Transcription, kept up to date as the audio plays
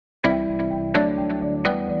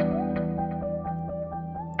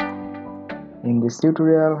In this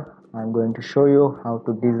tutorial, I'm going to show you how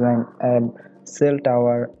to design a cell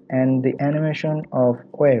tower and the animation of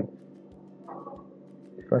wave.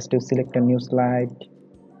 First, you select a new slide,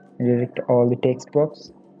 select all the text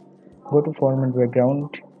box, go to format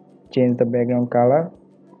background, change the background color.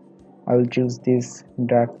 I will choose this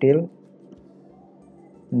dark teal.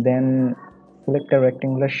 Then select a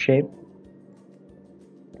rectangular shape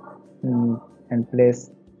and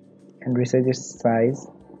place and resize its size.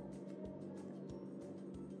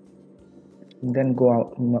 Then go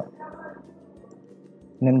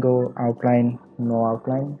outline, no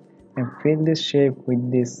outline, and fill this shape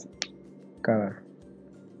with this color.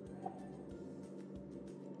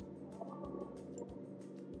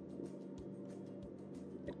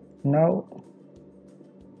 Now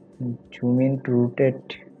zoom in to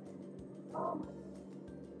rotate.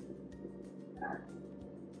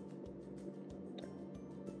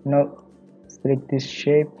 Now select this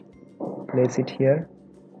shape, place it here,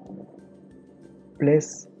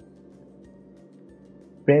 press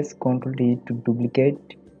Ctrl+D to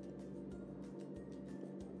duplicate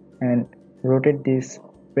and rotate this,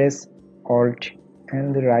 press Alt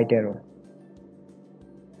and the right arrow,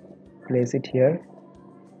 place it here.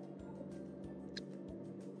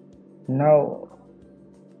 Now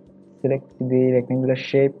select the rectangular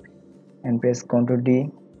shape and press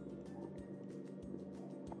Ctrl+D.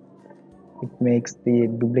 It makes the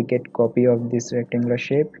duplicate copy of this rectangular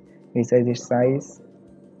shape. Resize its size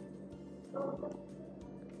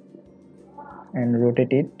and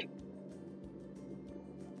rotate it.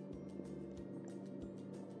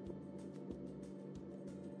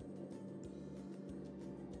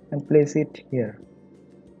 And place it here.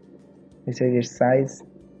 Resize its size.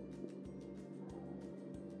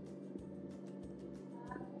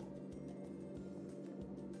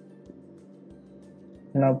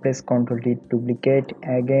 Now press Ctrl+D to duplicate,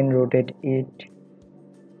 again rotate it.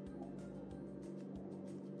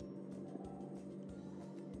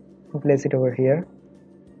 Place it over here.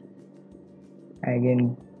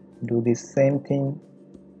 Again do the same thing.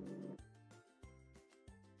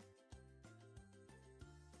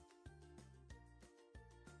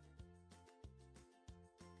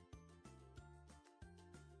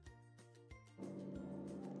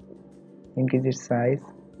 Increase its size.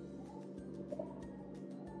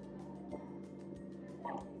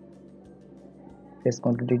 Press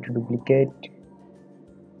Ctrl+D to duplicate.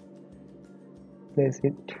 Place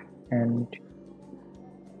it and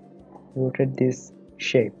rotate this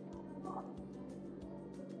shape.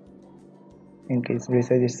 Increase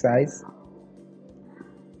resize its size.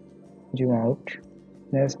 Zoom out.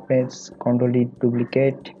 Next press Ctrl+D to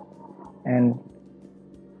duplicate and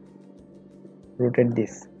rotate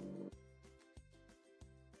this.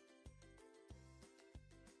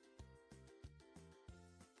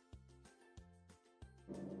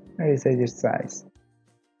 Resize its size.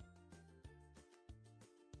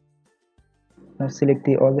 Now select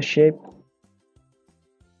all the shape.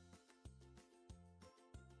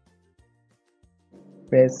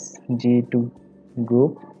 Press G to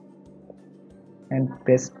group and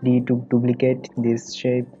press D to duplicate this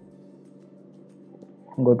shape.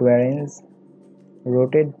 Go to arrange,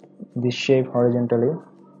 rotate this shape horizontally,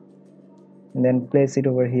 and then place it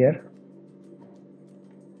over here.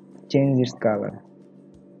 Change its color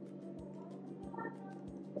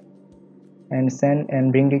and send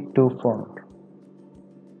and bring it to front.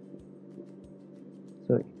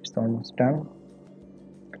 So it's almost done.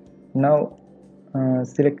 Now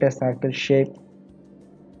select a circle shape,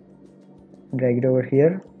 drag it over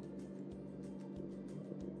here,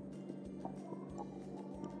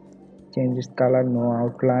 change its color, no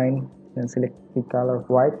outline, then select the color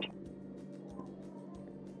white,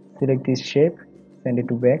 select this shape, send it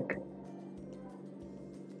to back.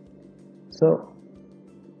 So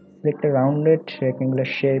select a rounded rectangular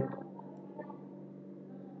shape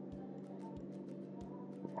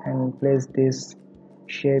and place this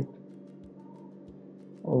shape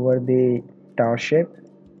over the tower shape,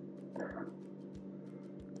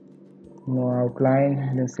 no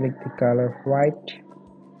outline, then select the color white,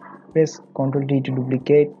 press Ctrl+D to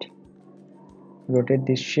duplicate, rotate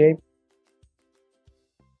this shape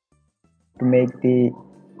to make the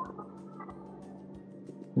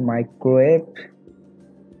microwave.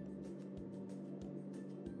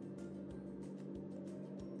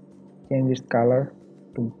 Change its color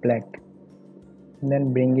to black and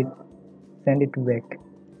then send it to back.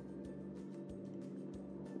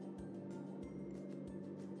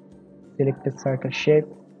 Select the circle shape,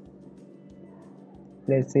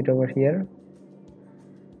 place it over here.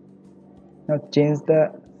 Now change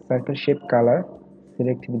the circle shape color,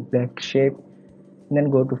 select the black shape Then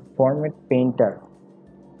go to Format Painter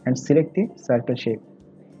and select the circle shape.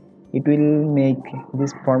 It will make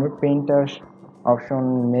this Format Painter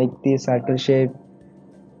option make the circle shape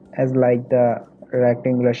as like the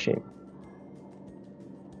rectangular shape.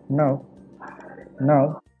 Now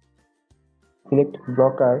select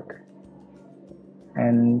block arc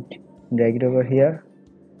and drag it over here,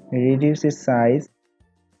 reduce its size,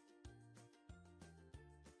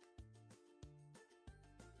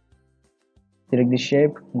 select the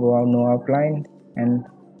shape, go out no outline and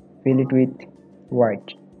fill it with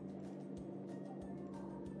white.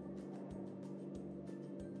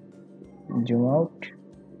 Zoom out,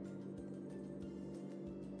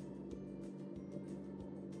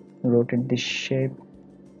 rotate this shape,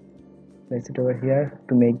 place it over here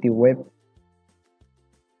to make the web.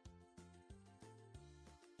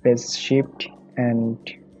 Press shift and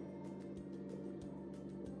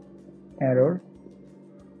arrow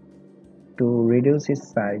to reduce its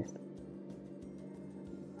size.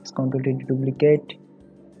 Ctrl+D to duplicate.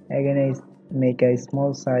 Again I make a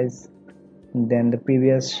small size than the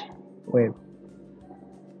previous web.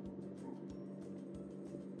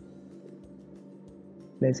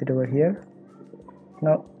 Place it over here.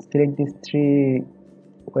 Now select these three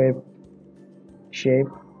web shape.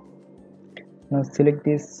 Now select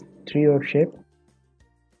this three web shape.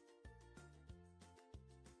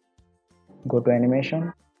 Go to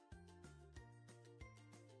animation.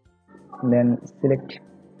 Then select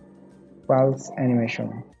pulse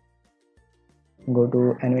animation. Go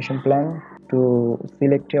to animation plan. To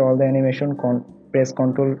select all the animation, press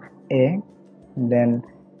Ctrl+A. Then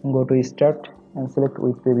go to start and select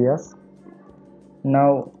with previous.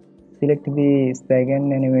 Now select the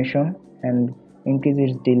second animation and increase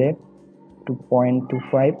its delay to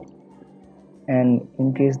 0.25 and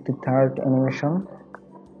increase the third animation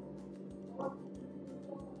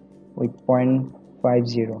with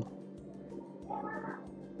 0.50.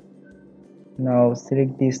 Now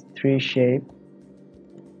select these three shapes,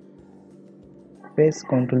 press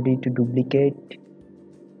Ctrl+D to duplicate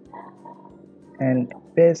and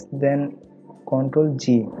press then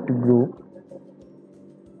Ctrl+G to group.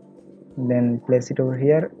 Then place it over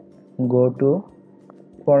here, go to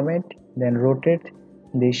format, then rotate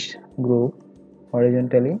this group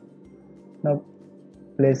horizontally. Now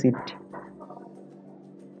place it.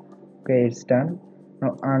 Okay, it's done.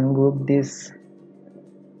 Now ungroup this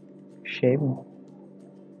shape,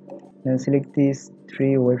 then select these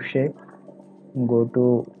three wave shape, go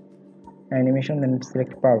to animation, then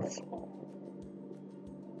select pulse,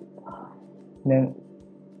 then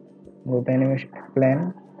go to animation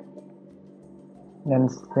plan, then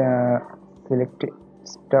select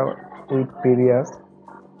start with previous.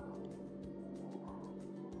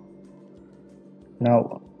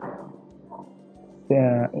 Now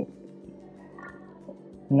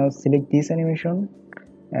select this animation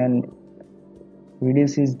and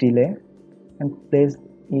reduce its delay and place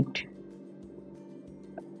it,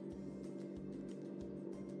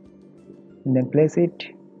 then place it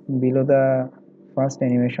below the first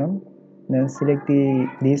animation, then select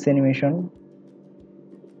this animation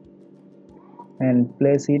and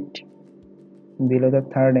place it below the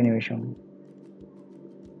third animation.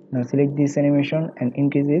 Now select this animation and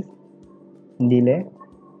increase its delay.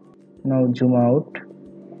 Now zoom out,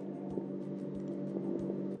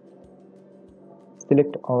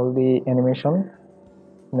 select all the animation,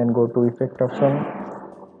 then go to effect option,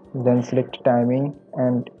 then select timing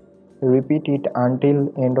and repeat it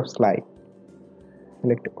until end of slide.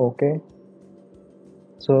 Select OK.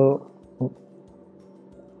 So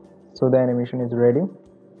the animation is ready.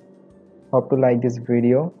 Hope to like this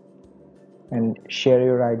video and share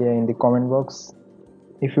your idea in the comment box.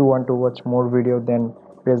 If you want to watch more video, then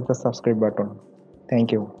press the subscribe button.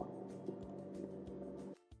 Thank you.